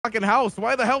fucking house.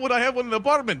 Why the hell would I have one in the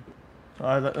apartment?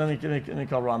 Let me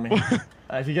call Rami.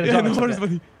 If you get a Yeah, job, no, it's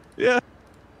okay. yeah.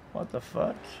 What the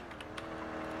fuck?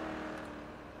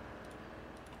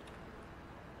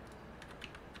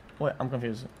 Wait, I'm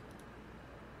confused.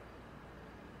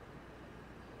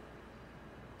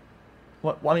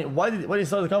 What? I mean, why did you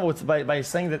start the convo with by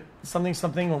saying that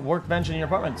something workbench in your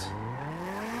apartment?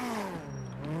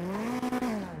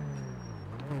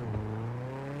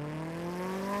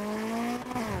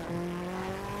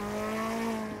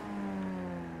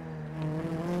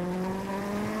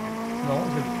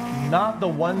 No, not the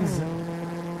ones.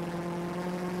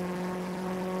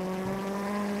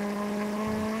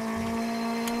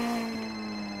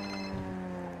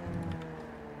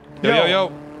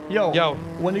 Yo.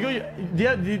 When you go, do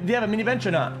you have a mini bench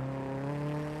or not?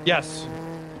 Yes.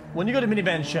 When you go to mini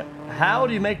bench, how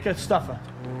do you make stuff?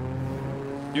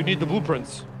 You need the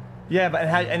blueprints. Yeah, but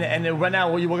and right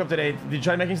now, when you woke up today, did you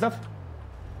try making stuff?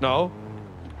 No.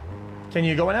 Can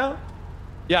you go in now?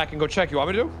 Yeah, I can go check. You want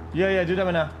me to? Yeah, do that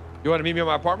right now. You want to meet me at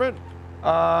my apartment?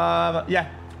 Yeah.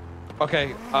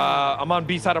 Okay. I'm on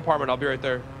B side apartment. I'll be right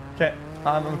there. Okay.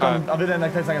 I'm coming. I'll be there in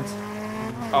like 10 seconds.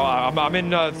 Oh, I'm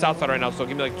in south side right now, so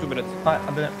give me like 2 minutes. All right,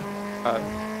 I'll be there.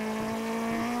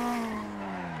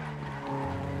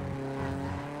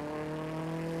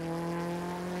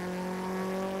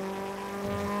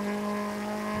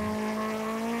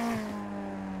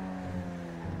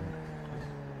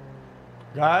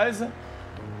 Guys. The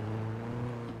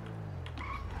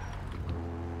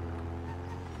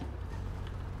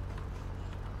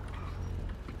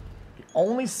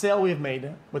only sale we've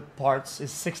made with parts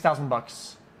is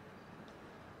 $6,000.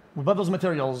 We bought those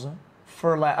materials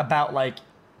for about like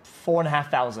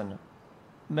 4,500,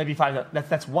 maybe 5.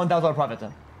 That's $1,000 profit.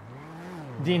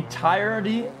 The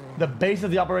entirety, the base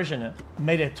of the operation,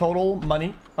 made a total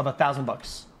money of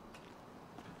 $1,000.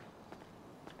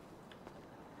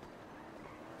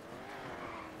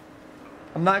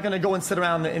 I'm not gonna go and sit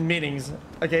around in meetings,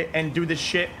 okay, and do this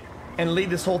shit and lead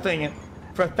this whole thing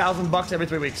for $1,000 every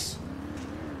 3 weeks.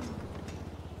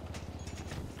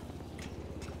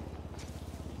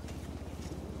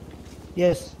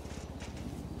 Yes.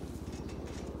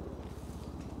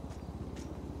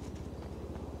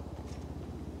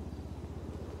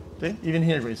 See? Even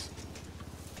he agrees.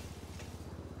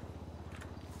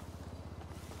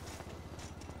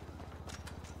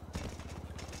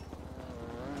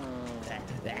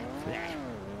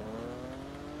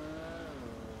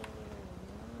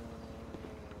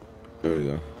 There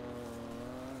you go.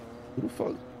 Who the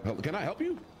fuck? Can I help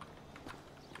you?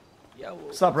 Yo,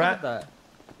 what's up, Rat?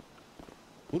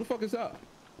 Who the fuck is that?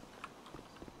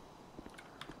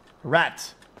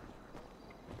 Rat.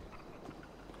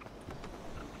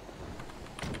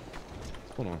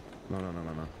 Hold on.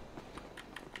 No.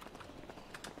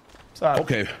 Sorry.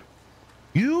 Okay.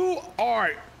 You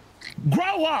are.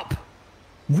 Grow up.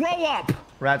 Grow up.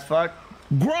 Rat fuck.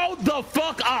 Grow the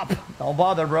fuck up. Don't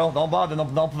bother, bro. Don't bother. Don't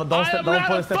put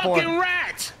a step forward. Fucking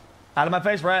rat. Out of my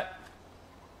face, Rat.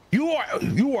 You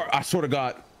are. I swear to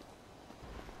God.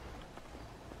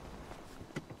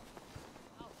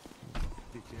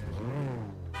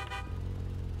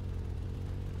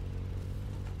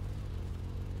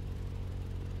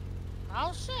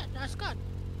 Oh shit, that's good.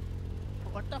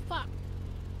 What the fuck?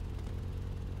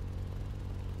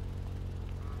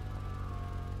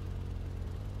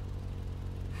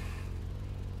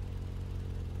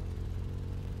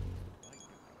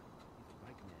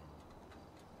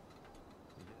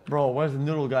 Bro, where's the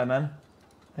noodle guy, man?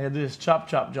 I gotta do this chop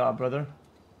job, brother.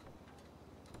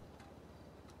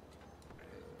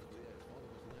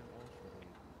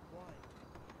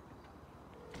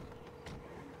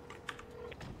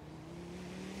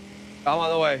 I'm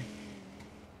on the way.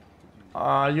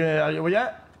 Where you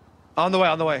at? On the way.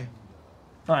 All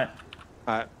right.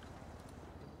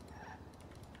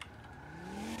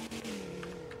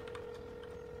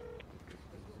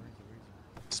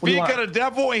 Speak of the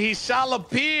devil, and he shall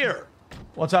appear.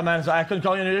 What's up, man? So I couldn't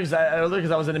call you because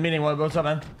I was in a meeting. What's up,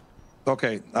 man?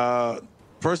 Okay.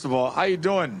 First of all, how you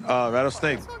doing,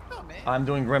 Rattlesnake? I'm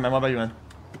doing great, man. What about you, man?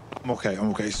 I'm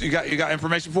okay. So you got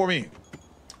information for me?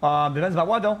 Depends about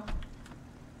what, though.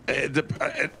 It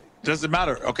doesn't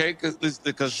matter, okay?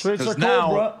 Because streets are now,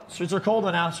 cold, bro. Streets are cold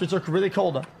now. Streets are really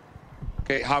cold.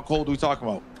 Okay, how cold are we talking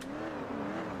about?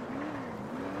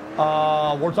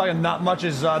 We're talking not much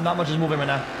is moving right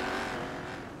now.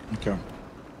 Okay.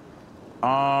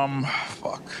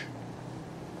 Fuck.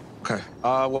 Okay.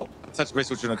 Well, I'll touch base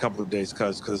with you in a couple of days,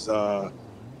 cause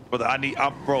brother,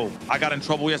 I got in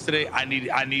trouble yesterday. I need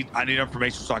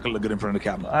information so I can look good in front of the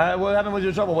camera. What happened with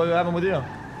your trouble? What happened with you?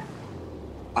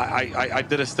 I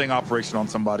did a sting operation on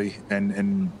somebody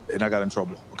and I got in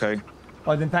trouble. Okay.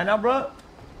 Oh, it didn't pan out, bro?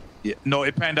 Yeah. No,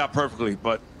 it panned out perfectly,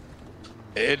 but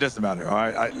it doesn't matter. All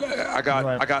right. I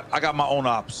got my own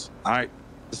ops. All right.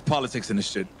 There's politics in this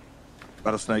shit.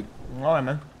 Rattlesnake. All right,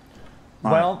 man.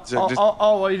 All Well, right,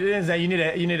 so what it is that you need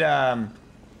to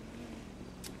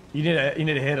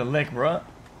hit a lick, bro.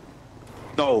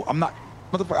 no, I'm not,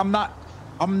 motherfucker. I'm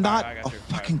not I got a you.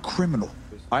 fucking criminal.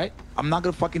 All right. I'm not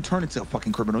gonna fucking turn into a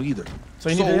fucking criminal either. So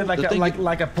you need to hit the thing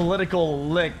like a political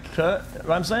lick, huh?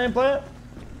 What I'm saying, player?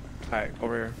 Alright,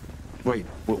 over here. Wait,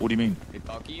 what do you mean?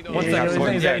 What's Yeah, that? the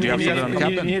thing is that Do you have something on the you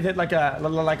captain? need to hit like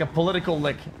a political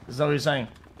lick. Is that what you're saying?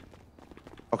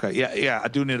 Okay, yeah, I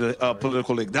do need a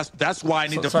political league. That's why I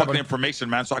need the sorry, fucking buddy. information,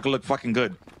 man, so I can look fucking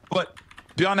good. But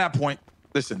beyond that point,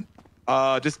 listen,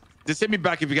 just hit me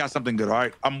back if you got something good, all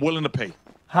right? I'm willing to pay.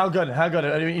 How good? How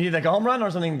good? You need like a home run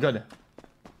or something good?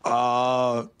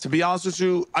 To be honest with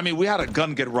you, I mean, we had a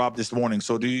gun get robbed this morning,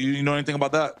 so do you know anything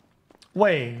about that?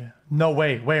 Wait, no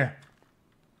way. Where?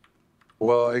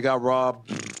 Well, it got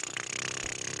robbed.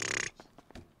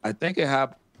 I think it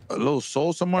had a Little Soul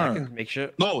I somewhere. can make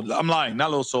shit. No, I'm lying.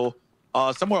 Not Little Soul.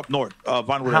 Somewhere up north.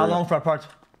 Vinewood How area. long for a part?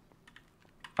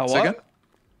 How Second? what?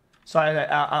 Sorry,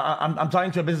 I'm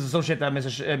talking to a business associate,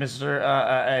 Mr.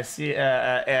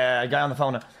 Guy on the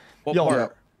phone. What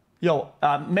Yo,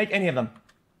 part? make any of them.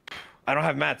 I don't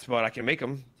have mats, but I can make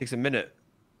them. Takes a minute.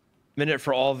 Minute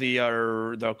for all the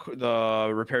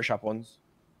repair shop ones.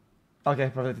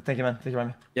 Okay, perfect. Thank you, man. Thank you,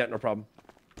 man. Yeah, no problem.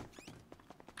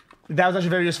 That was actually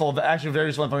very useful. Actually, very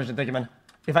useful information. Thank you, man.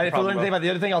 If I learn problem, anything bro. about the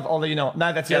other thing, I'll let you know.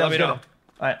 Nah, that's Yeah, it. let That me was know. good.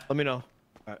 All right. Let me know.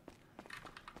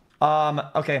 All right.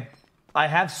 Okay. I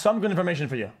have some good information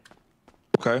for you,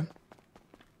 Okay.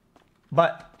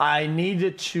 but I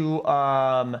need to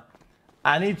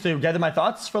gather my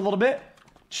thoughts for a little bit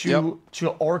to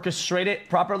orchestrate it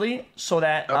properly so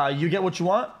that you get what you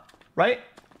want, right?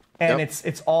 And Yep.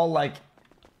 it's all like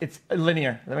it's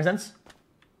linear. Does that make sense?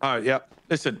 All right, yeah.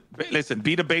 Listen,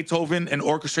 be the Beethoven and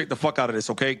orchestrate the fuck out of this,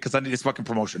 okay? Because I need this fucking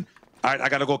promotion. All right, I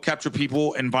gotta go capture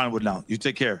people in Vinewood now. You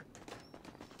take care.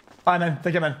 All right, man.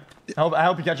 Take care, man. I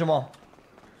hope you catch them all.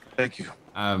 Thank you.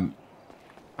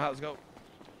 Let's go.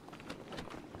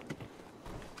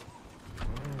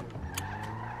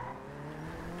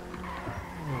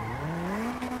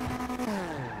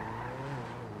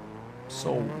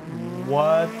 So,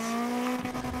 what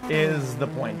is the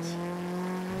point?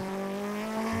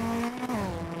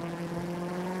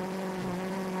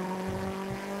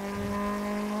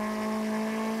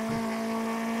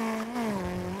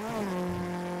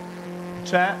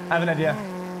 Chat, I have an idea.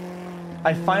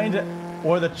 I find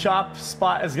where the chop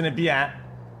spot is gonna be at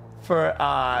for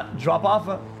drop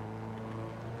off.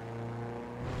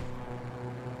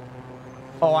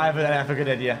 Oh, I have a good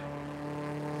idea.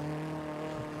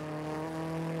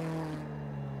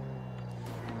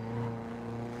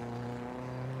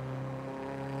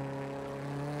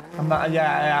 I'm not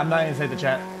gonna say the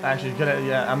chat. Actually, good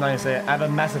idea. I'm not gonna say it. I have a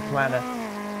massive plan.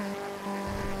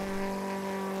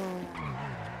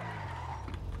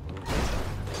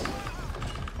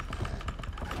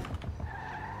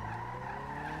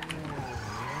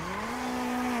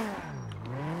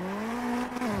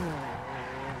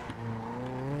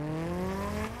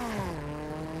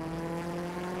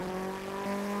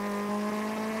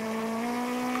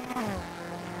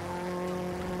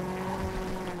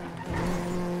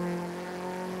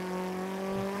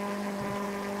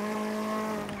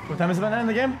 What time is it in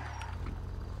the game?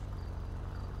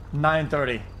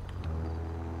 9:30.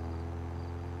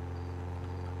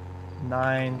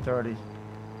 9:30.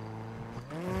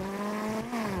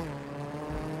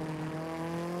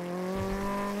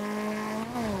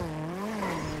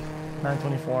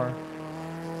 $9:24.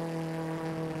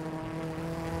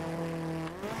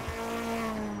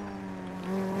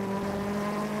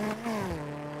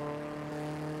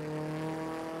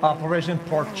 Operation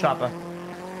Pork Chopper.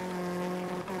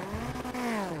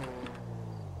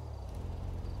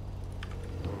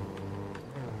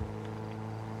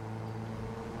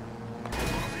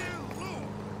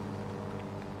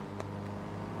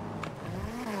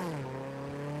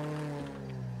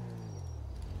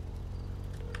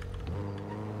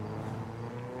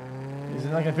 Is it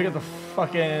not gonna pick up the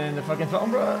fucking phone,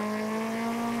 bro?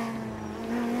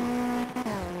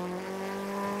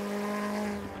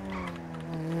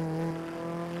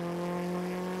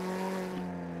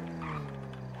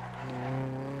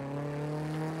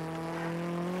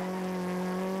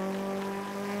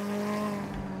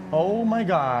 Oh my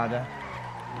god.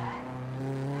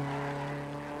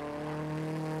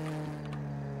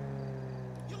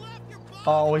 You left your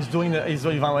Oh, he's doing the. He's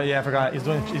doing. Yeah, I forgot. He's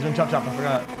doing chop chop. I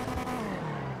forgot.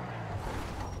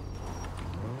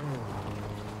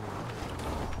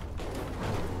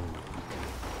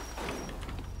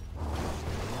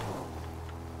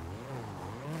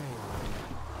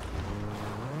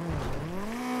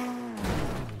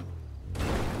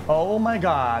 Oh my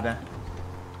god.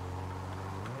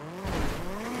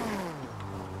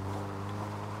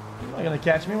 You're not gonna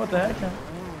catch me? What the heck?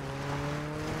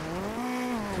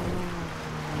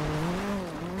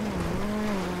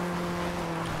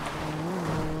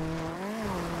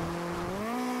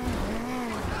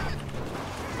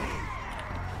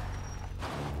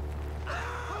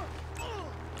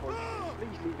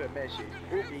 Please leave a message.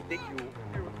 We'll be Nick you.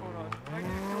 Hey, what's going on? I can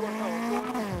do it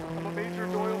now. I'm a major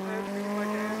Doyle fan. Feeling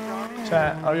like Johnny.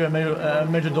 Chat, are you a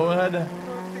major Doyle head?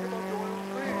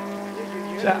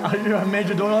 Chat, are you a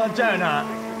major Doyle head? Chat or not?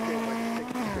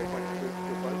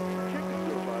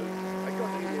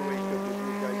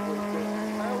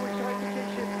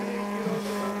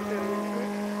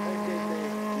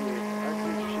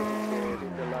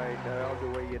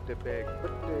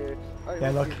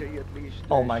 Yeah, look.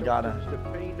 Oh my god.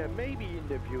 Maybe in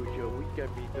the future we can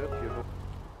meet up, you know.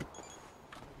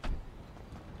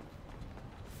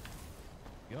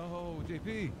 Yo,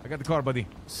 JP, I got the car, buddy.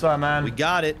 Sorry, man. We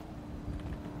got it.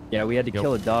 Yeah, we had to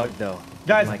kill a dog though.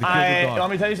 Guys, Like,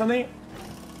 want me to tell you something?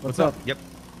 what's up? Yep.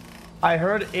 I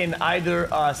heard in either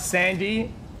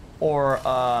Sandy or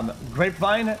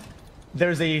Grapevine,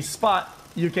 there's a spot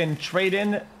you can trade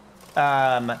in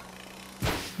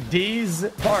these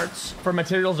parts for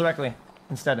materials directly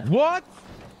instead. What?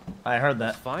 I heard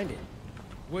that. Find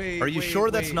it. Are you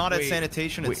sure that's not at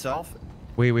sanitation itself?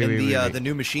 Wait. The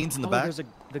new machines in the back? There's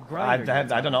the grinder.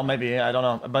 I don't know. Maybe I don't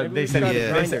know. But Maybe they we said, can try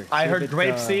the they said grinder, I see heard if it's,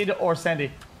 grapeseed or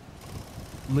Sandy.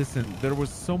 Listen, there was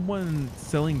someone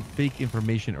selling fake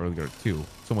information earlier too.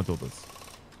 Someone told us.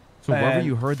 So wherever And-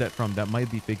 you heard that from, that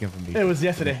might be fake information. It was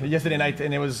yesterday night,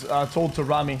 and it was told to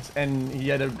Rami, and he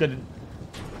had a good.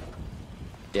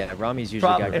 Yeah, Rami's usually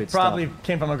got good It probably stuff.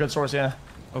 came from a good source, yeah.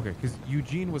 Okay, because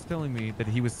Eugene was telling me that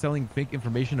he was selling fake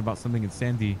information about something in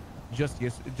Sandy just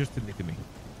today to me.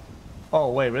 Oh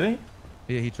wait, really?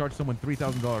 Yeah, he charged someone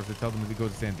 $3,000 to tell them to go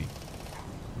to Sandy. You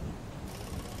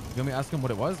want me to ask him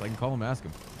what it was? I can call him and ask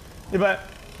him. Yeah, but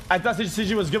I thought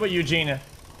CG was good with Eugene.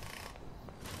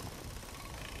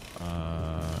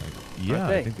 Yeah,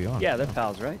 I think they are. Yeah, they're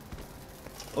pals, right?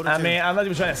 I mean, I'm not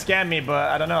even trying to scam me, but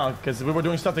I don't know, because we were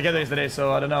doing stuff together yesterday,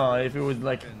 so I don't know if it would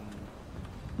like.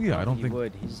 Yeah, I don't he think.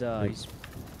 would. He's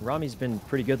Rami's been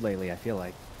pretty good lately, I feel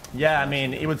like. Yeah, I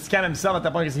mean, he would scam himself at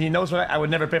that point because he knows what I would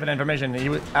never pay for that information.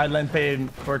 I'd let him pay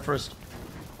for it first.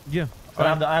 Yeah. But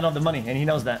I don't have the money, and he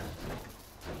knows that.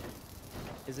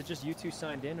 Is it just you two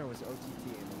signed in, or was it OTT?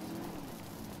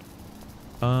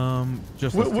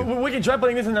 Just us two. We can try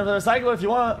putting this in the recycle if you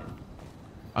want.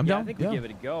 I'm Yeah, down. I think we give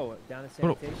it a go. Down to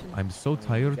Bro, sanitation. I'm so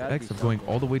tired, Gotta X, be of going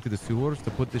something. all the way to the sewers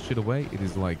to put this shit away. It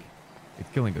is like, it's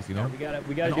killing us, you know? We gotta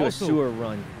And do also- a sewer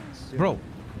run. soon. Bro,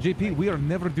 JP, we are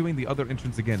never doing the other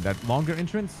entrance again. That longer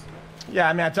entrance? Yeah,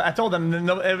 I mean, I told them.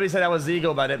 No, everybody said I was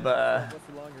ego about it, but What's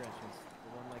the longer entrance?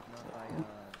 The one like not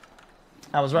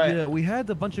by. I was right. Yeah, we had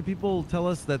a bunch of people tell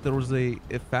us that there was a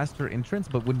faster entrance,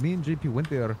 but when me and JP went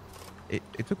there, it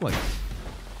took like...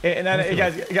 And then,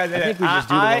 guys, I think we just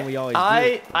do the one we always do.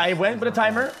 I went with a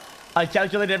timer. I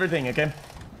calculated everything. Okay,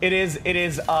 it is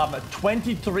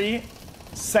 23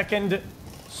 second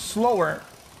slower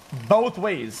both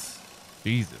ways.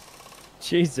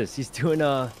 Jesus, he's doing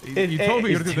You told me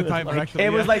you were doing the timer, actually.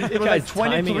 It was yeah. like Guy's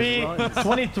timing his runs.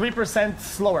 23%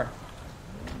 slower.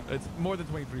 It's more than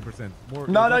 23%. More,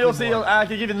 No, you'll definitely see. more. I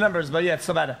can give you the numbers, but yeah, it's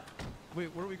so bad. Wait,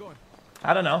 where are we going?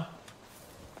 I don't know.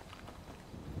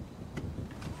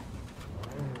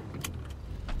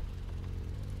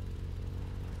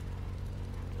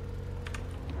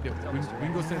 Yeah, we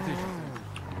can go sanitation.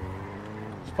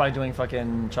 He's probably doing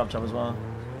fucking chop chop as well.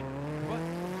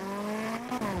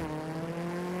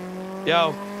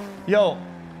 Yo.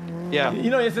 Yeah.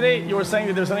 You know, yesterday you were saying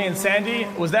that there was something in Sandy.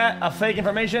 Was that a fake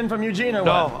information from Eugene or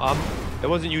No, what? it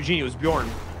wasn't Eugene. It was Bjorn.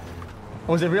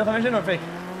 Was it real information or fake?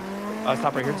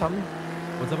 Stop right here, Tommy.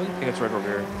 What's up, buddy? I think it's right over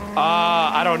here.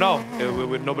 I don't know.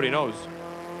 Nobody knows.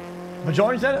 But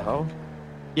Jordan said it? Oh.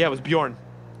 Yeah, it was Bjorn.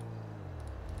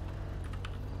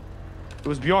 It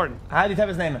was Bjorn. How do you type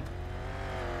his name?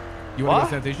 You want to What? go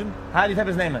sanitation? How do you type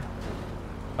his name?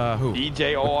 Who?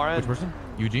 EJORN. Which person?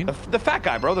 Eugene? The fat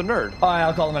guy, bro. The nerd. Oh, yeah,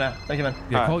 I'll call him now. Thank you, man.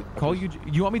 Yeah, Alright. call Eugene.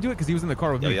 You want me to do it? Because he was in the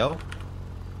car with me. Yo.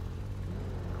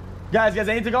 Guys,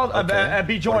 I need to call Okay.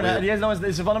 B. Jordan. What are we- Do you guys know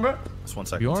his phone number? Just 1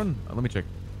 second. Bjorn? Let me check.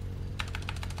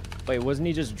 Wait, wasn't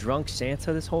he just drunk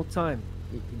Santa this whole time?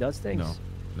 He does things.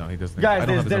 No, he doesn't.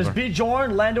 Guys, there's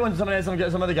Bjorn, Lando, and some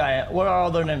other guy. What are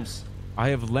all their names? I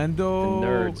have Lando, The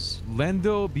nerds.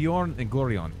 Lando, Bjorn, and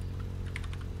Glorion.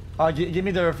 Give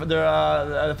me their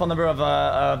phone number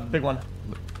of big one.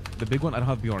 The big one, I don't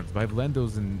have Bjorn's, but I have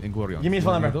Lando's and Glorion. Give me his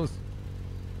phone number. Those?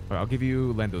 All right, I'll give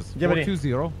you Lando's. Give it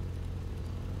 420.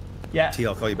 Yeah. T,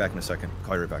 I'll call you back in a second.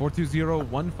 Call you right back.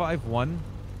 420-151.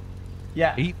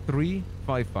 Yeah.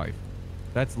 8355.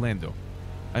 That's Lando.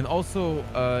 And also,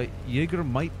 Jaeger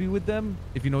might be with them.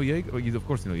 If you know Jaeger, you, of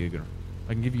course you know Jaeger.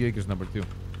 I can give you Jaeger's number too.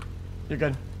 You're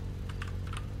good.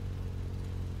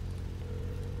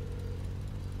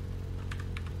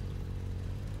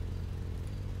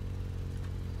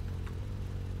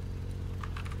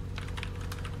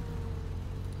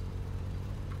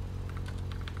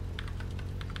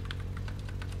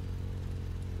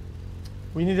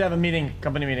 We need to have a meeting,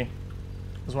 company meeting,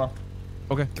 as well.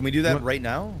 Okay. Can we do that right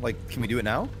now? Like, can we do it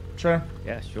now? Sure.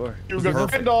 Yeah, sure. You got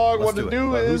friend dog. What to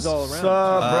do is. Who's all around? What's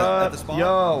up, at bro? the spawn?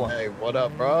 Yo. Hey, what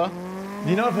up, bro? Do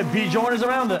you know if a Bjorn is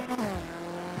around it?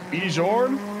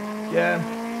 Bjorn?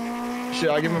 Yeah. Shit,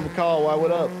 I'll give him a call. Why,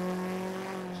 what up?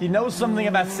 He knows something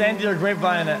about Sandy or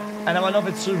Grapevine, and I want to know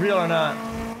if it's real or not.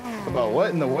 About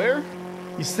what in the where?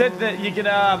 He said that you could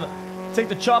take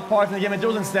the chop parts and give it to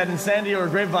us instead in Sandy or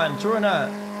Grapevine. True or not?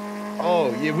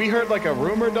 Oh, yeah, we heard like a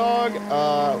rumor, dog.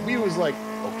 We was like,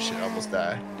 oh shit, I almost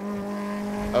died.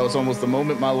 That was almost the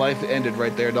moment my life ended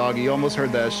right there, dog. You almost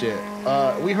heard that shit.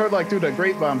 We heard like through the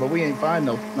grapevine, but we ain't find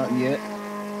nothing yet.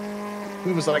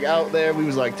 We was like out there, we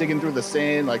was like digging through the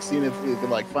sand, like seeing if we could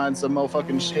like find some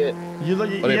motherfucking shit. You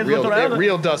look, you But guys look around it it?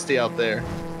 real dusty out there.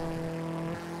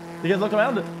 You guys look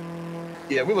around it?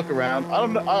 Yeah, we look around. I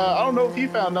don't know if he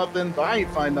found nothing, but I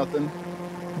ain't find nothing.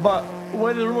 But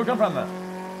where did the rumor come from, man?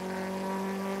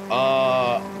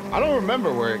 I don't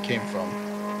remember where it came from.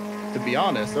 To be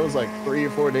honest, that was like 3 or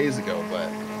 4 days ago, but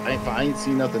I ain't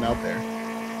seen nothing out there.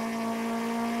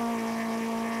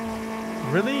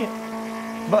 Really?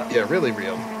 But Yeah, really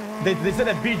real. they said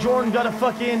that B. Jordan got a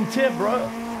fucking tip,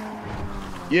 bro.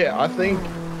 Yeah, I think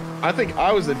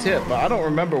I was the tip, but I don't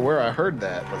remember where I heard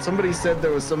that. But somebody said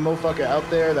there was some motherfucker out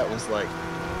there that was like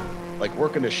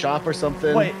working a shop or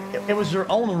something. Wait, it was your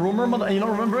own rumor, mother? You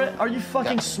don't remember it? Are you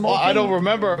fucking smoking? Well, I don't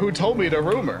remember who told me the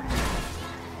rumor.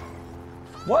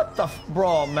 What the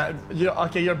bro, man?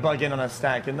 Okay, you're bugging on a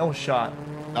stack, and no shot.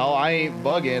 No, I ain't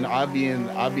bugging. I being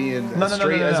No,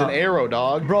 straight as an arrow,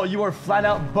 dog. Bro, you are flat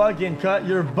out bugging, cut.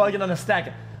 You're bugging on a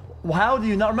stack. How do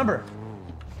you not remember?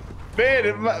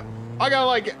 Man, I got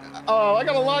like, I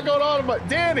got a lot going on. But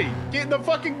Danny, get in the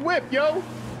fucking whip, yo.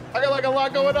 I got like a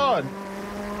lot going on.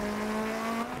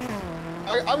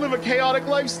 I live a chaotic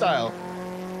lifestyle.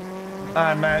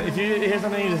 Alright, man. If you hear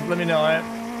something, you just let me know, alright?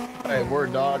 Hey,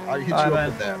 word, dog. I'll hit you Alright, up man.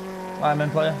 with that. Alright, man.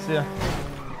 Playa. See ya.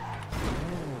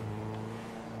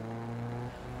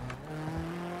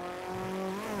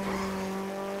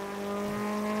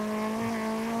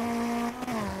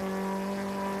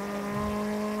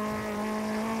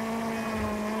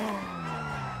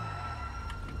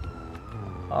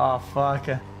 Oh, fuck.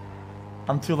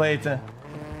 I'm too late.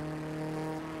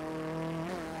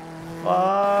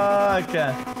 Fuck.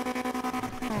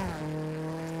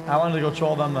 I wanted to go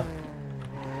troll them.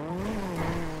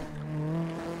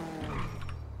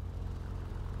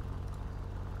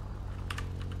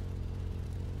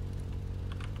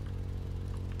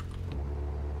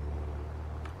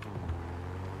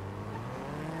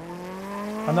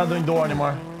 I'm not doing door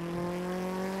anymore.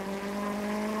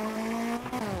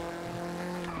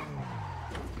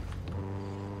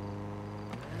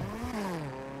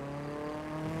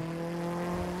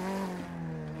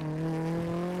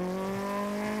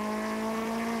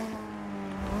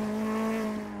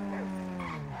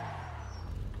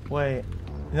 Wait, you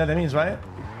know what that means, right?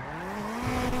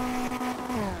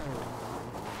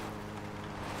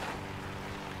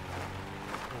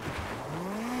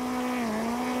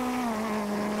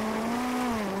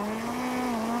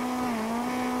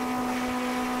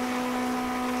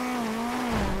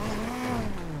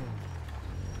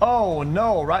 Oh,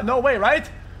 no, right? No, wait, right?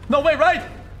 No, wait, right?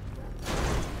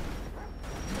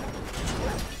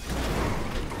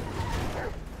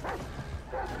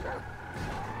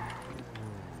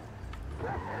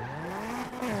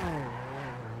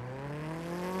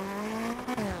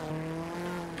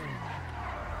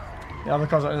 Yeah,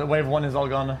 because wave 1 is all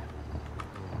gone.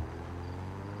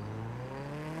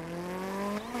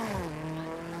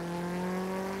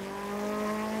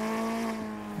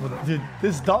 Dude,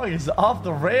 this dog is off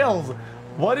the rails.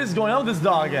 What is going on with this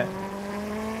dog?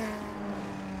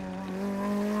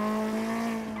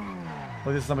 Well,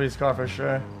 this is somebody's car for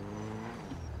sure.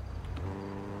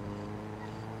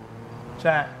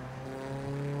 Chat.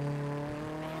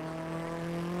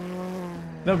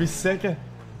 That'd be sick. You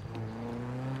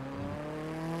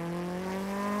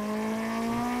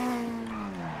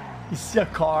see a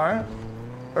car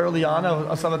early on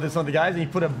of some of the guys, and you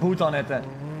put a boot on it,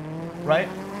 right?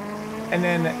 And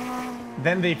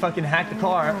then they fucking hack the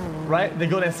car, right? They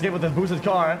go to escape with the boosted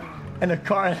car, and the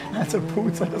car has a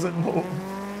boot so it doesn't move.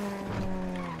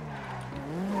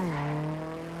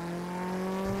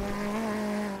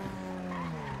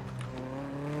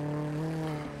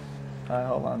 Alright,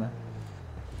 hold on.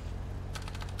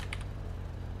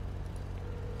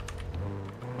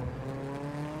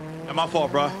 That's my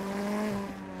fault, bro.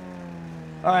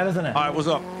 Alright, listen. All right, what's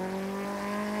up?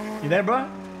 You there, bro?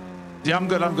 Yeah, I'm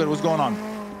good. I'm good. What's going on?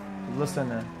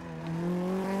 Listen.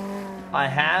 I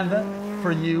have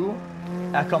for you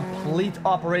a complete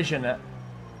operation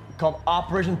called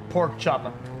Operation Pork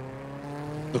Chop.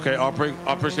 Okay,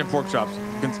 Operation Pork Chops.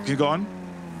 Can you go on?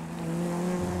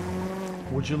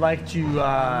 Would you like to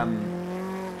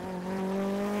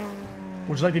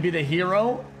be the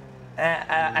hero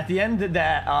at the end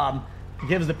that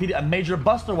gives the PD a major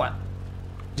buster one?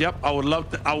 Yep, I would love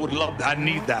to. I would love to. I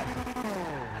need that.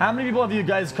 How many people have you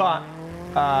guys caught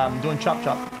doing chop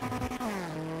chop?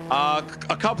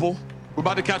 A couple. We're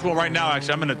about to catch one right now.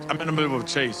 Actually, I'm in the middle of a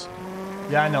chase.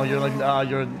 Yeah, I know. You're like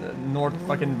you're north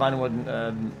fucking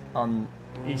Vinewood on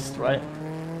east, right?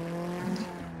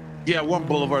 Yeah, one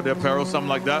Boulevard there, Peril, something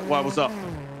like that. Why? What's up?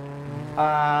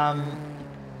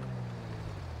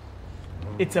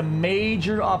 It's a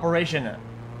major operation.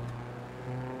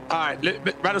 All right,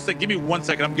 Rattlesnake, give me 1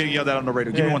 second. I'm getting yelled at on the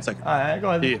radio. Give me 1 second. All right, go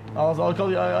ahead. Yeah. I'll call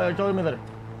you. I'll call you later.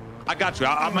 I got you.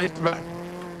 I'm gonna hit the back.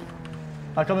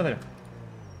 I'll come in later.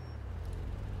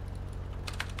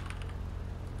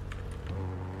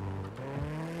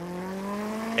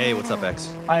 Hey, what's up, X?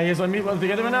 You guys want to meet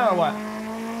together right now or what?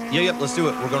 Yeah, yep, let's do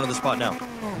it. We're going to the spot now.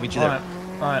 We'll meet you there. All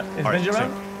right. Is All right, Benji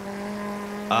around?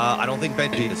 I don't think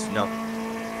Benji is. No.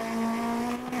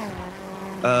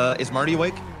 Is Marty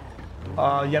awake?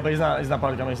 Yeah, but he's not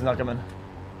part of the company. He's not coming.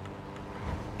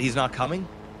 He's not coming?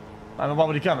 I mean, why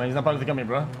would he come? He's not part of the company,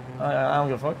 bro. I don't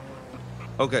give a fuck.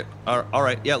 Okay. All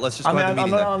right. Yeah, let's just go ahead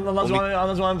and meet unless you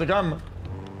want him to come.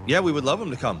 Yeah, we would love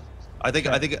him to come. I think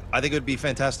it would be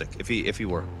fantastic if he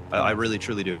were. I really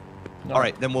truly do. No. All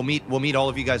right, then we'll meet all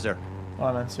of you guys there. All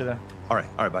right, man. See you there. All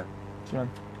right, bye. See you, man.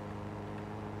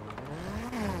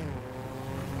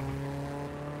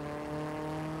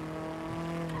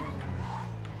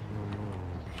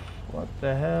 What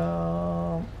the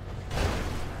hell?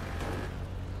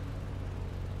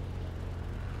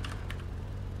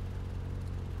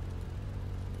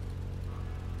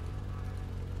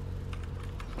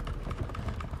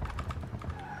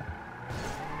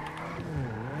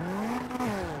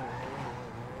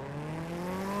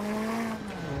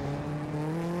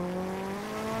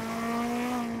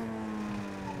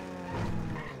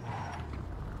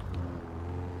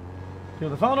 You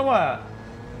on the phone or what?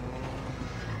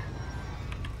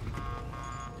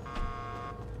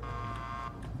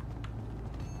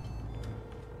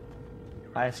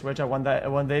 I swear to one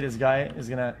day this guy is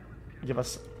gonna give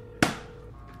us.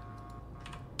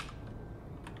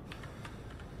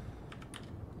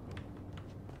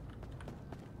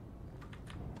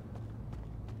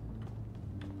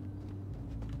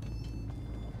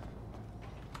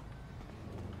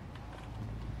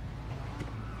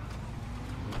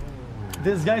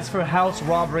 This guy's for house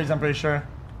robberies, I'm pretty sure.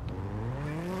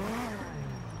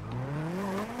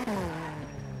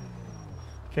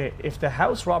 Okay, if the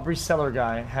house robbery seller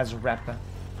guy has rep,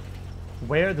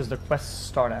 where does the quest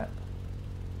start at?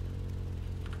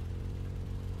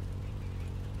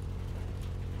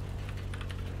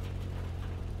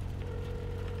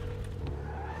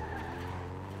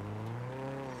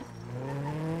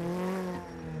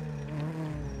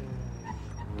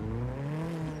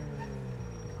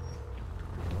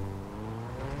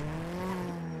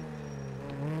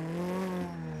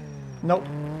 Nope.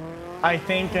 I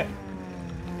think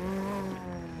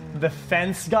the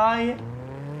fence guy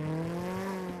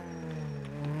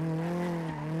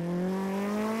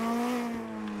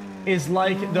is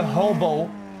like the hobo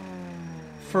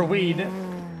for weed,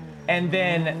 and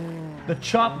then the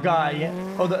chop guy,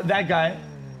 or that guy,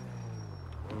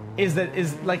 is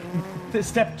like the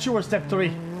step 2 or step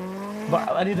 3. But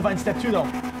I need to find step 2 though.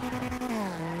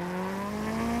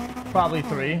 Probably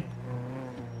 3.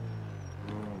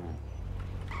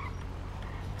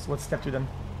 So what's step 2 then?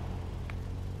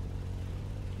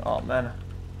 Oh man.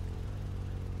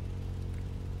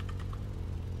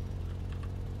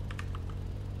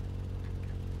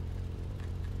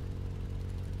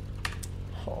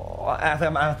 Oh, I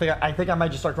think I might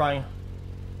just start crying.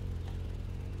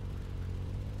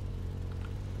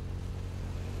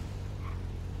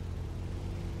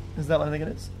 Is that what I think it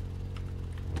is?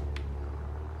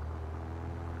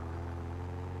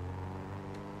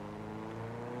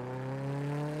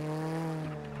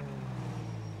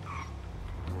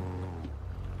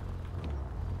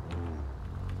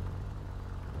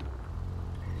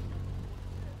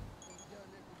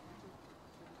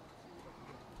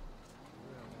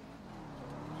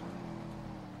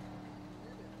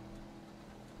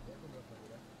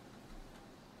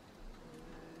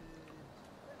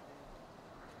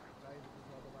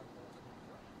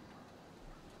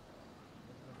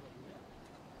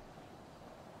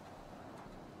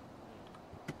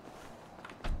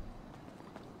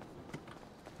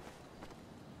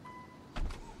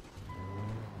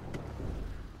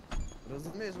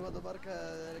 Rozumiesz, ładowarka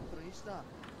elektroniczna,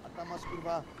 a tam masz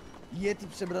kurwa Yeti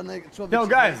przebrany człowiek. Yo,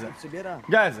 guys. Przebiera.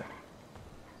 Guys.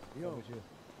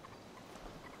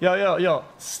 Yo. Yo.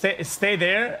 Stay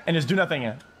there and just do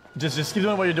nothing. Just keep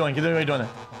doing what you're doing. Keep doing what you're doing.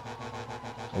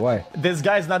 Why? This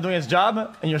guy's not doing his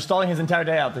job, and you're stalling his entire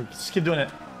day out. Just keep doing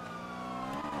it.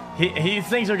 He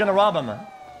thinks you're gonna rob him.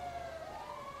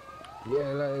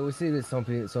 Yeah, like we see there's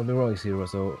something wrong here,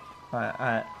 so.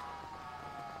 Alright.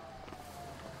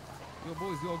 Yo,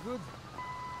 boys, you all good?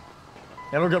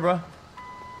 Yeah, we're good, bro.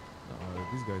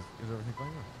 These guys, is everything fine?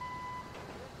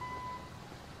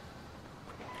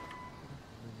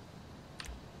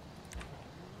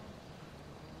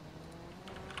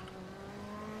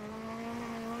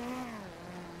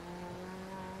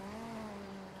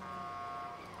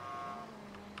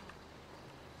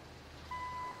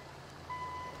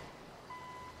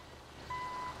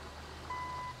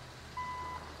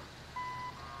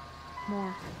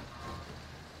 More.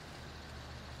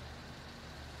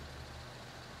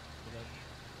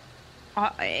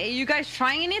 You guys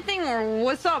trying anything or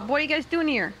what's up? What are you guys doing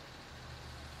here?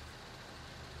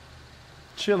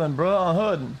 Chilling, bro, on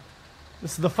hood.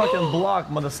 This is the fucking block,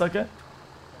 motherfucker.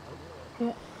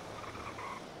 Yeah.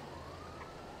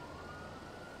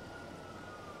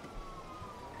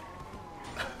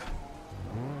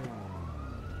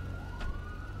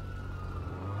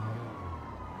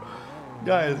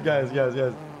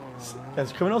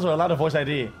 Guys, criminals are allowed to voice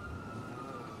ID.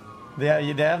 They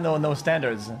have no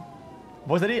standards.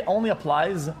 Voice ID only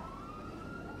applies to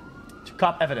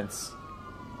cop evidence.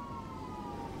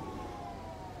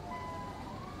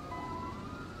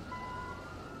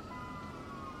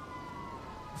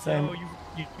 Same. Oh,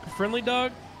 you friendly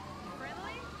dog?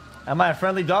 Am I a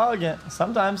friendly dog?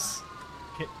 Sometimes.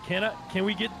 Can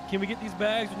we get these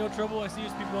bags with no trouble? I see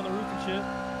there's people on the roof and shit.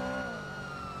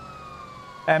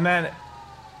 Hey man,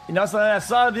 you know something I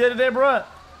saw the other day, bro?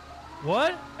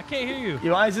 What? I can't hear you. Hey,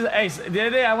 the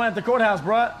other day I went at the courthouse,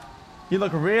 bro. You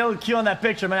look real cute on that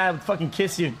picture, man. I would fucking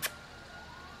kiss you.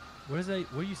 What is that?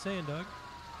 What are you saying, dog?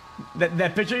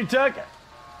 That picture you took,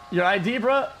 your ID,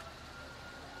 bro.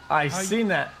 I seen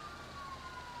that.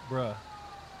 Bruh.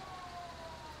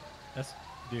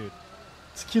 Dude.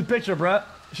 It's a cute picture, bro.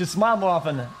 You should smile more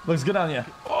often. Looks good on you.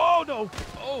 Oh no!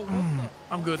 Oh,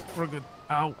 I'm good. We're good.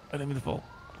 Ow! I didn't mean to fall.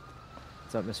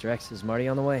 What's up, Mr. X? Is Marty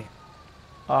on the way?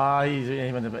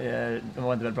 He went to bed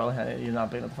probably. You're not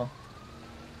picking up the phone.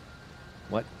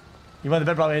 What? You went to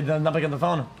bed probably. Not picking up the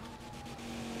phone.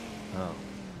 Oh.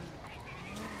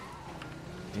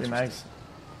 3 mags.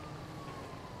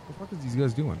 What the fuck is these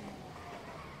guys doing?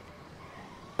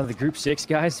 The Group 6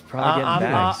 guys probably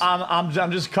getting bags.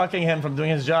 I'm just cucking him from doing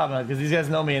his job because these guys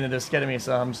know me and they're scared of me,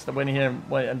 so I'm just waiting here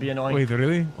and be annoying. Wait,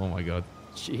 really? Oh my god.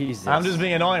 Jesus. I'm just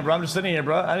being annoying, bro. I'm just sitting here,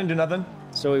 bro. I didn't do nothing.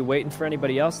 So we waiting for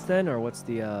anybody else then, or what's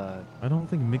the? I don't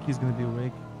think Mickey's gonna be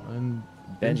awake, and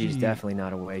Benji's definitely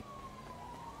not awake.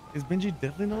 Is Benji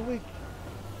definitely not awake?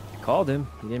 I called him.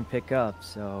 He didn't pick up,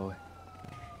 so.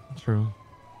 True.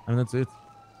 And that's it.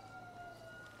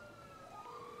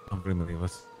 Don't bring any of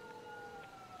us.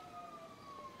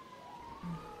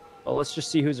 Well, let's just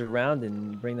see who's around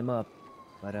and bring them up.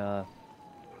 But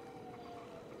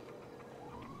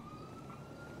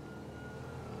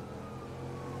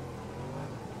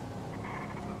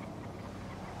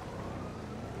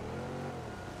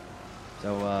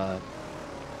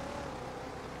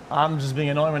I'm just being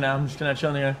annoying right now. I'm just gonna chill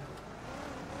in here.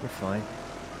 You're fine.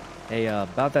 Hey,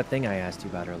 about that thing I asked you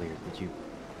about earlier, did you?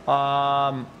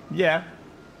 Yeah.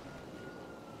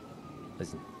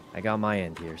 Listen, I got my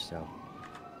end here, so.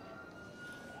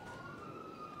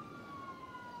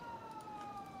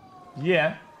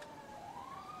 Yeah.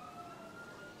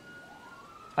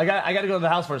 I got to go to the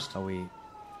house first. Are we?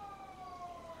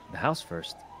 The house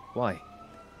first? Why?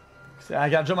 I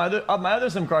got to drop my other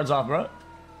SIM cards off, bro.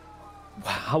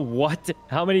 Wow, what?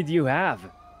 How many do you have?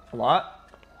 A lot.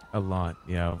 A lot.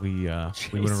 Yeah, we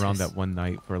went around that one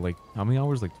night for like how many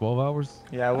hours? Like 12 hours.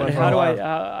 Yeah. And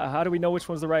how do we know which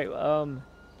one's the right?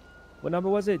 What number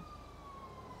was it?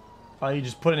 Oh, you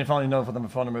just put in your phone. You know what the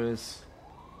phone number is.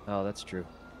 Oh, that's true.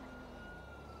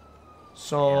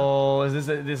 So is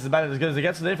this about as good as it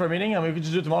gets today for a meeting? I mean, we could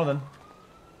just do it tomorrow then.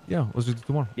 Yeah, let's do it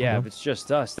tomorrow. Yeah, if it's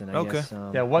just us, then I guess.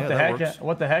 Yeah. What the heck? works.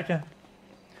 What the heck?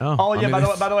 Oh, yeah. I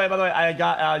mean, By the way, I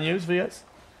got news for you guys.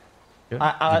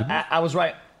 Yeah, I was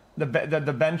right. The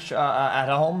bench at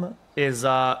home is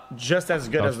just as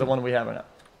good as the one we have right now.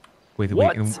 Wait.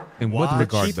 What? In what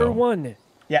regard, Cheaper though? one.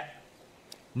 Yeah.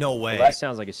 No way. Well, that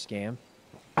sounds like a scam.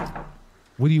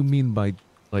 What do you mean by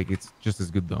like it's just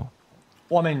as good though?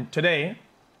 Well, I mean today,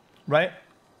 right?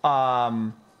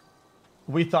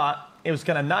 We thought it was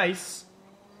kind of nice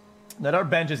that our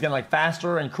bench is getting like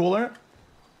faster and cooler.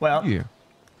 Well, Yeah.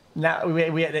 now we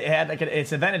had like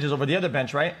its advantages over the other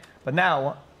bench, right? But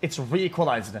now it's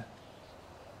re-equalized.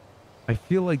 I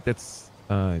feel like that's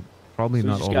probably So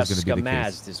not you always just going to got be the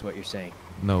case. scummazed, is what you're saying.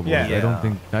 No, Yeah.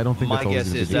 boys, I don't think My that's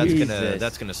always guess gonna is be the that's case.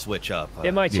 that's gonna switch up.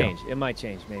 It might Yeah. change. It might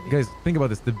change, maybe. Guys, think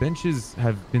about this. The benches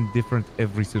have been different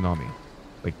every tsunami.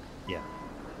 Like, Yeah.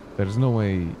 there's no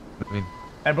way. I mean,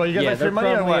 Hey, bro, you guys Yeah, like they're free money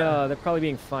or probably, what? they're probably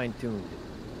being fine-tuned.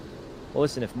 Well,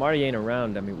 listen, if Marty ain't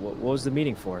around, I mean, what was the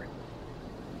meeting for?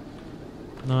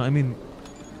 no, I mean,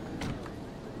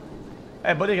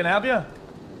 Hey, buddy, can I help you?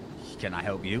 Can I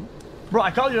help you? Bro,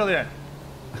 I called you earlier.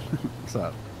 What's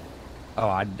up? Oh,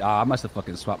 I must have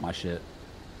fucking swapped my shit.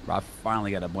 Bro, I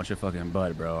finally got a bunch of fucking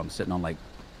bud, bro. I'm sitting on like,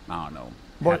 I don't know,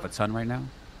 half a ton right now.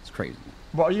 It's crazy.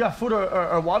 Bro, you got food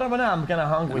or water right now? I'm kind of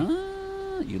hungry.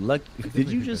 You luck? Did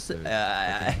you just?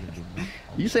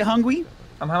 You say hungry?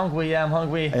 I'm hungry. Yeah, I'm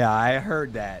hungry. Yeah, I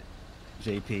heard that.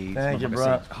 JP. Thank you, Motherfucker bro.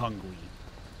 said Hungry.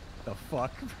 The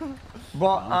fuck? Bro,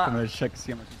 I'm gonna check to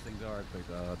see how much these things are.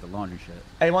 Like the laundry shit.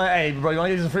 hey, bro, you want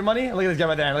to get some free money? Look at this guy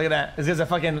right there. Look at that. This guy's a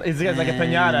fucking. This guy's like a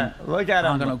pinata. Look at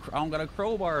him. I don't got a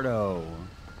crowbar though.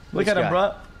 Look at him,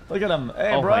 bro. Look at him.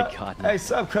 Hey, Oh bro. my God, no. Hey,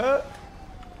 sup, cut?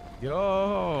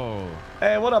 yo,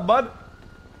 Hey, what up, bud?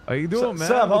 how you doing, man?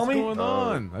 Sup, What's homie? going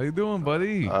on? How you doing,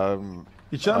 buddy?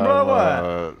 You chilling, bro, or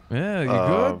what? Yeah, you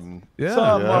good? Yeah.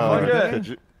 Sup, yeah.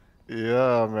 motherfucker?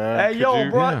 Yeah, man. Hey, yo,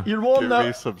 bro, Yeah. you're rolling Give me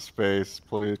the. some space,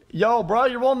 please. Yo, bro,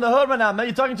 you're rolling the hood right now, man.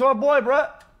 You talking to our boy, bro?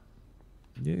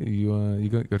 Yeah, you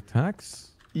got your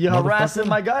tax? You harassing Motherfucker?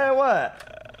 my guy or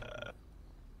what?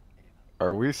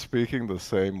 Are we speaking the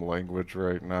same language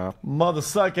right now? Mother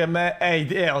sucker, man. Hey,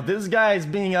 yo, this guy's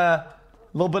being a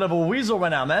little bit of a weasel right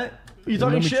now, man. You Let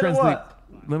talking me shit or translate. what?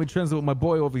 Let me translate what my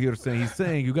boy over here is saying. He's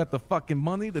saying you got the fucking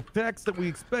money, the tax that we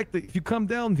expect if you come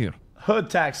down here. Hood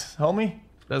tax, homie.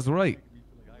 That's right.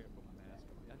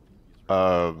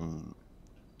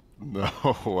 No,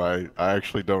 I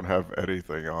actually don't have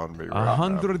anything on me right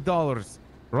 $100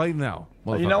 right now.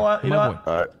 You know what? You My know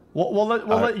boy. what?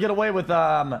 We'll let you get away with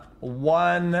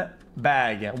one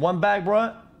bag. One bag,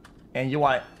 bro. And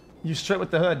you straight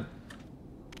with the hood.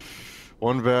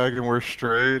 One bag and we're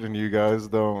straight, and you guys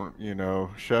don't,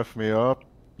 chef me up.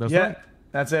 That's yeah, right.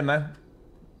 that's it, man.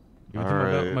 Give it to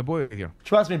Alright. my boy here.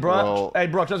 Trust me, bro. Well, hey,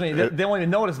 bro, trust me. They won't even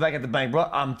notice back at the bank, bro.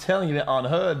 I'm telling you on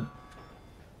hood.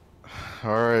 All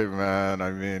right, man.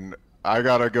 I mean, I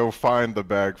gotta go find the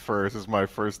bag first. It's my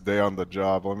first day on the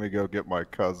job. Let me go get my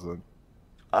cousin.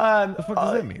 What the fuck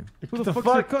does that mean? Who the fuck's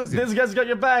your cousin? This guy's got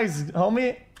your bags,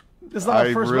 homie. This is not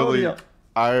my first rodeo.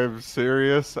 I'm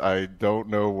serious. I don't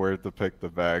know where to pick the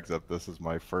bags up. This is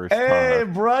my first Hey,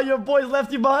 time. bro, your boys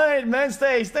left you behind, man.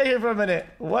 Stay here for a minute.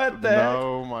 What the heck?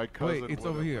 No, my cousin. Wait, it's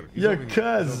over here. Your over here.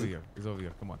 cuz. He's over here. He's over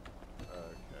here. Come on. Okay,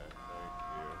 thank you.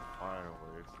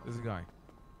 Finally. This guy.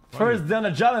 First done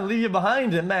a job and leave you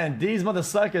behind, and man, these mother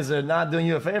suckers are not doing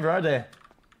you a favor, are they?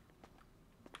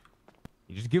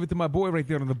 You just give it to my boy right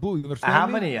there on the blue. You understand How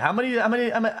me? many? How many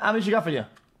you got for you?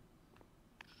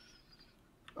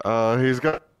 He's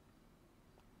got.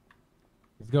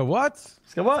 He's got what?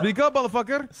 He's got what? Speak up,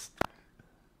 motherfucker.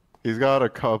 He's got a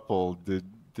couple. Did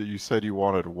you said you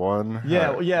wanted one?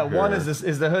 Yeah, Here. one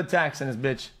is the hood tax in his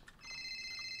bitch.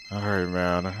 All right,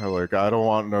 man. Look, I don't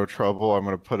want no trouble. I'm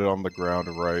gonna put it on the ground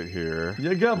right here.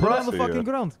 You're good, Put bro. it on the fucking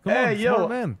ground. Come Hey, on, yo. smart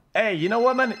man. Hey, you know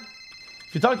what, man?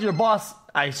 If you talk to your boss,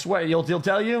 I swear he'll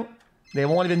tell you they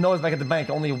won't even know it's back at the bank.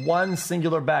 Only one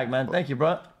singular bag, man. Thank you,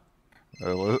 bro.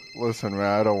 Listen,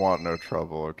 man. I don't want no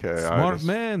trouble. Okay. Smart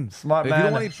man. Smart If man. you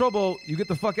don't want any trouble, you get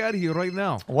the fuck out of here right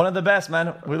now. One of the best,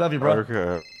 man. We love you, bro.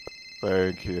 Okay.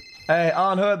 Thank you. Hey,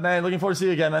 on hood, man. Looking forward to see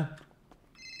you again, man.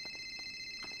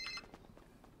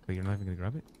 Wait, you're not even gonna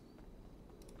grab it?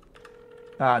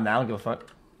 Nah, I don't give a fuck.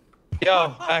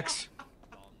 Yo, X.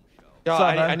 Yeah, What's up,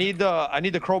 I man? need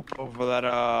the crowbar for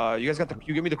that. You guys got the?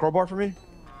 You give me the crowbar for me?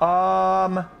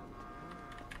 Let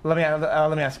me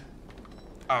ask.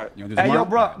 All right. Hey, yo,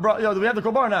 bro, yo, do we have the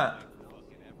crowbar or not?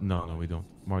 No, we don't.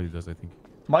 Marty does, I think.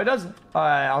 Marty does? All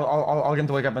right, I'll get him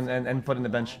to wake up and put in the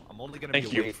bench. I'm only gonna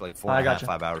be away for like 5 hours All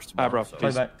tomorrow. right, bro. So.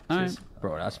 Play back.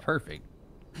 Bro, that's perfect.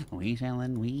 We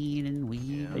selling weed and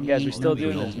weed. You guys are still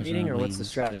doing this meeting, or what's the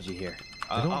strategy here?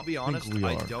 I'll be honest, we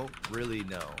I are. don't really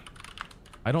know.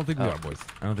 I don't think we are, boys.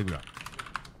 I don't think we are.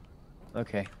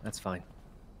 Okay, that's fine.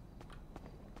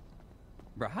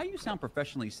 Bro, how you sound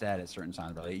professionally sad at certain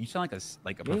times, bro? You sound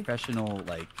like a professional,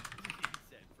 like.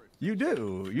 You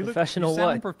do. You Professional look. You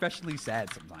sound what? professionally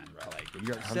sad sometimes, bro. Like if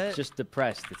you're I'm upset. just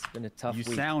depressed. It's been a tough You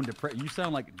week. sound depressed. You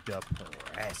sound like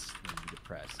depressed when you're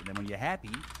depressed, and then when you're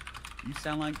happy, you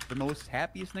sound like the most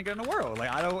happiest nigga in the world. Like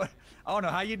I don't know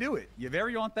how you do it. You're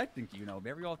very authentic, you know,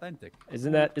 very authentic.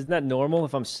 Isn't that normal?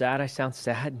 If I'm sad, I sound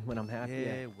sad. When I'm happy,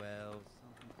 Yeah, well,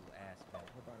 some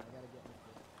people ask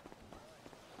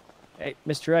that. Hey,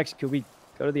 Mr. X, could we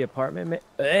go to the apartment?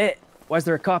 Why is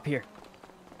there a cop here?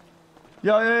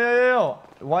 Yo.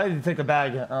 Why did you take the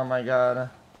bag? Oh my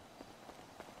god.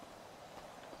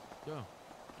 Yo.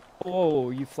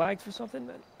 Oh, you flagged for something,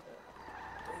 man? Do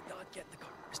not get in the car,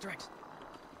 Mr. X.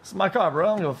 It's my car, bro. I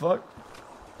don't give a fuck.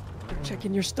 They're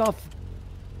checking your stuff.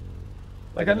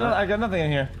 I got nothing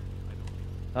in here.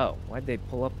 Oh, why'd they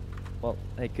pull up? Well,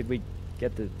 hey, could we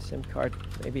get the SIM card,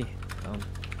 maybe?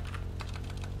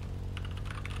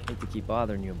 Hate to keep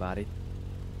bothering you about it.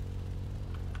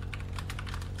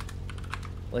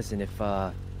 Listen, if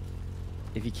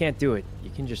you can't do it, you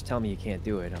can just tell me you can't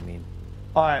do it. I mean.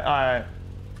 All right.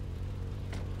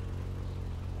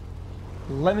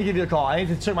 Let me give you a call. I need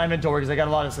to check my inventory because I got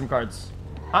a lot of SIM cards.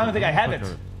 I don't think I have it.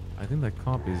 I think that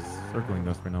cop is circling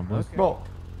us right now, boys. Bro.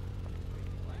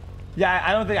 Yeah,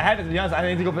 I don't think I have it, to be honest.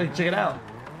 I need to go check it out.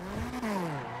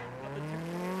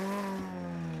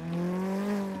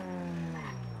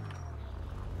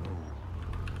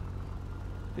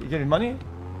 You give me money?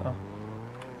 Oh.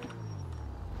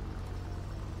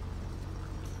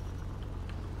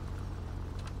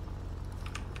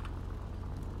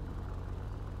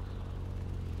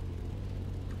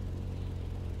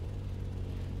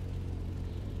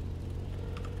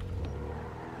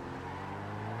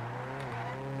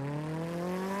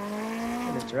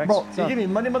 Mr. X, Bro, what's you up? give me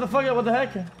money, motherfucker? What the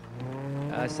heck?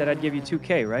 I said I'd give you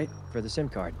 2K, right? For the SIM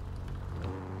card.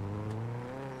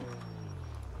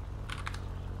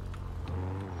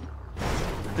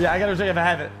 Yeah, I gotta check if I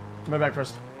have it. I'll be back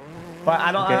first. But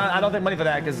I don't. Okay. I don't take money for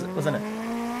that because listen,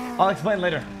 I'll explain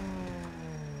later.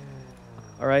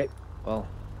 All right. Well,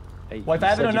 hey, Well, if you I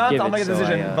have it said or you'd not, give I'll it, make a so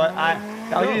decision. I,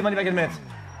 I'll give you money back in a minute.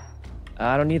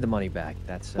 I don't need the money back.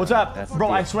 That's What's up, that's bro?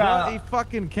 the I deal. swear. Brought a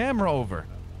fucking camera over.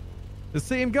 The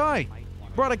same guy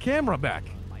brought a camera back.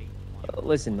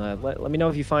 Listen, let me know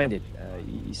if you find it.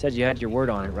 You said you had your word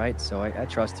on it, right? So I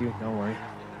trust you. Don't worry.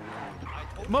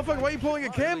 Motherfucker, why are you pulling a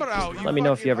camera out? Let me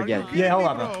know if you ever get it. Yeah, hold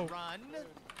on, bro.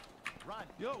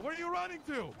 Yo, where are you running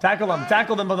to? Tackle him,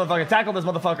 motherfucker. Tackle this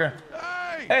motherfucker.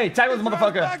 Hey, tackle this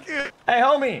motherfucker. Back here. Hey,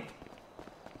 homie.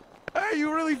 Hey,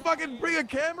 you really fucking bring a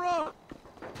camera?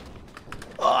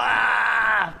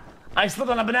 Ah! I slipped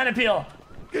on a banana peel.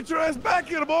 Get your ass back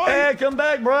here, boy. Hey, come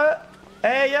back, bro.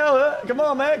 Hey, yo, come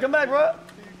on, man. Come back, bro.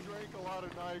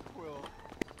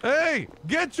 Hey,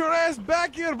 get your ass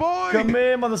back here, boy. Come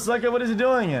here, motherfucker. What is he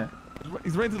doing here?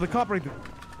 He's right to the cop right there.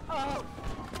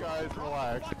 Guys,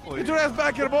 relax, please. Get your ass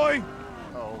back here, boy.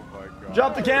 Oh my god.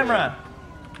 Drop the camera.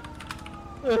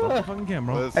 Drop the fucking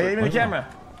camera. Listen, Hey, give me the camera.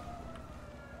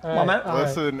 Come on, man.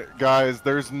 Listen, guys,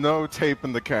 there's no tape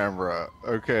in the camera,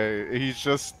 okay? He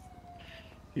just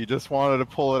wanted to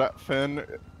pull it out.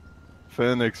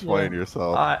 Finn, explain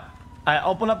yourself. I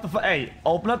open up the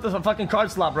open up the fucking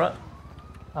card slot, bro.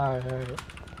 Alright.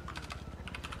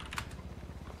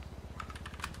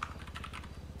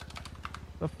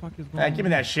 The fuck is going Hey, on? give me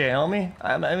that shit, homie.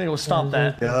 I'm gonna go stomp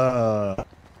that.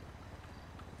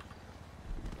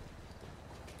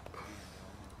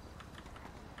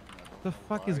 The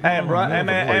fuck is going Hey, on? bro. Hey,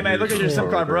 man. Look at your SIM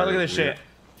card, bro. Look at this shit.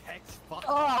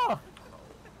 Oh,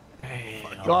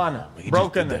 Gone. He just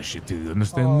Broken. did that shit, dude.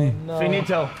 Understand me? no.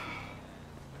 Finito.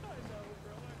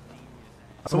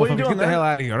 So what are you doing, Get the man? hell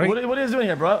out of here, all right? What are you doing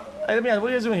here, bro? Hey, let me ask,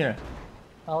 what are you doing here?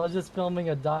 I was just filming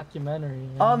a documentary.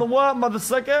 Man. On the what,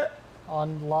 motherfucker?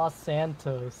 On Los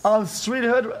Santos. On street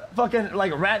hood, fucking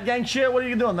like rat gang shit? What are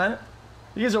you doing, man?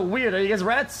 You guys are weird. Are you guys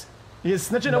rats? You guys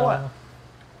snitching or what?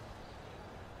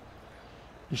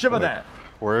 You sure about that?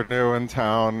 We're new in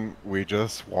town. We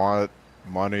just want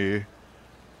money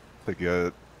to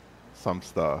get some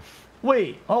stuff.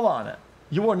 Wait, hold on.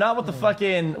 You were not with the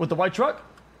fucking with the white truck.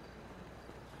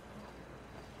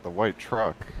 The white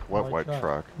truck. What white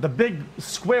truck? The big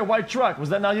square white truck. Was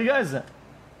that not you guys?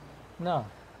 No.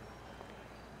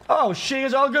 Oh shit,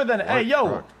 it's all good then. Hey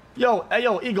yo,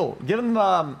 Eagle, give them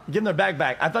their bag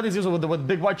back. I thought these guys were with the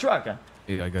big white truck.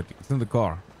 Yeah, I got you. It's in the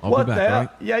car. I'll What be the back, hell? right?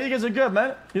 Yeah, you guys are good,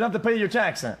 man. You don't have to pay your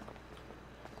tax.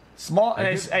 Small,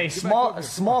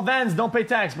 small vans don't pay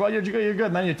tax, bro. You're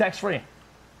good, man. You're tax free.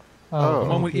 Oh,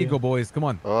 come on with Eagle, boys. Come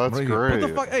on. Oh, that's Right here. great. What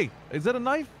the fuck? Hey, is that a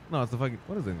knife? No, it's a fucking.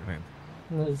 What is it in your hand?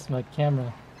 It's my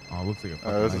camera. Oh, it looks like a.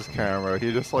 Oh, this is camera.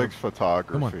 He just likes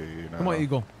photography. Come on. You know? Come on,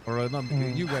 Eagle. Or not,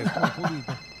 you guys. Come on, pull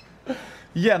Eagle.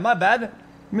 Yeah, my bad.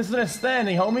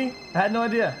 Misunderstanding, homie. I had no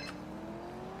idea.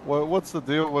 What's the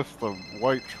deal with the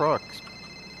white trucks?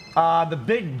 The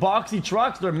big boxy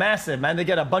trucks, they're massive, man. They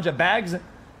get a bunch of bags,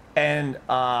 and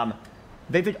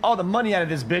they take all the money out of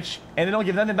this bitch, and they don't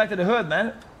give nothing back to the hood,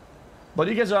 man. But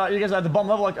you guys are at the bum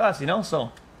level like us, you know.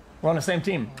 So we're on the same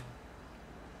team.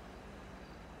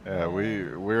 Yeah,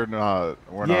 we're not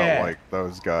like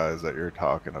those guys that you're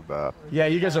talking about. Yeah,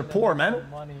 you guys are poor, man.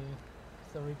 Money,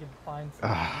 so we can find.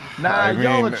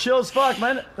 Nah, chill as fuck,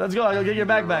 man. Let's go. I'll go get your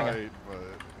bag back. Right, but,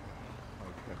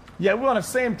 okay. Yeah, we're on the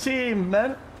same team,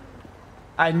 man.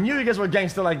 I knew you guys were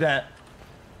gangster like that.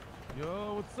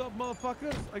 Yo, what's up,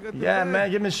 motherfuckers? I got the Yeah, bag.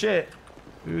 man, give me shit.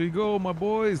 Here you go, my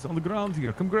boys, on the ground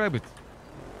here. Come grab it.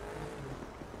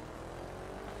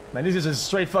 Man, this is a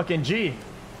straight fucking G.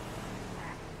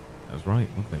 That's right.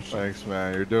 Look at that shit. Thanks,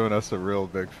 man. You're doing us a real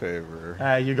big favor.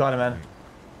 You got it, man.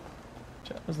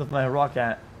 Where's my rock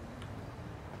at?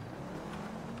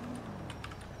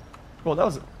 Bro, that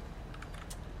was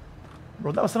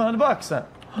 $700.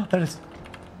 That is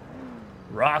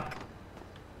rock.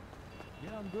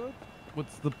 Yeah, I'm good.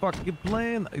 What's the fucking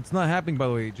plan? It's not happening, by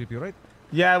the way, JP, right?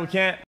 Yeah, we can't.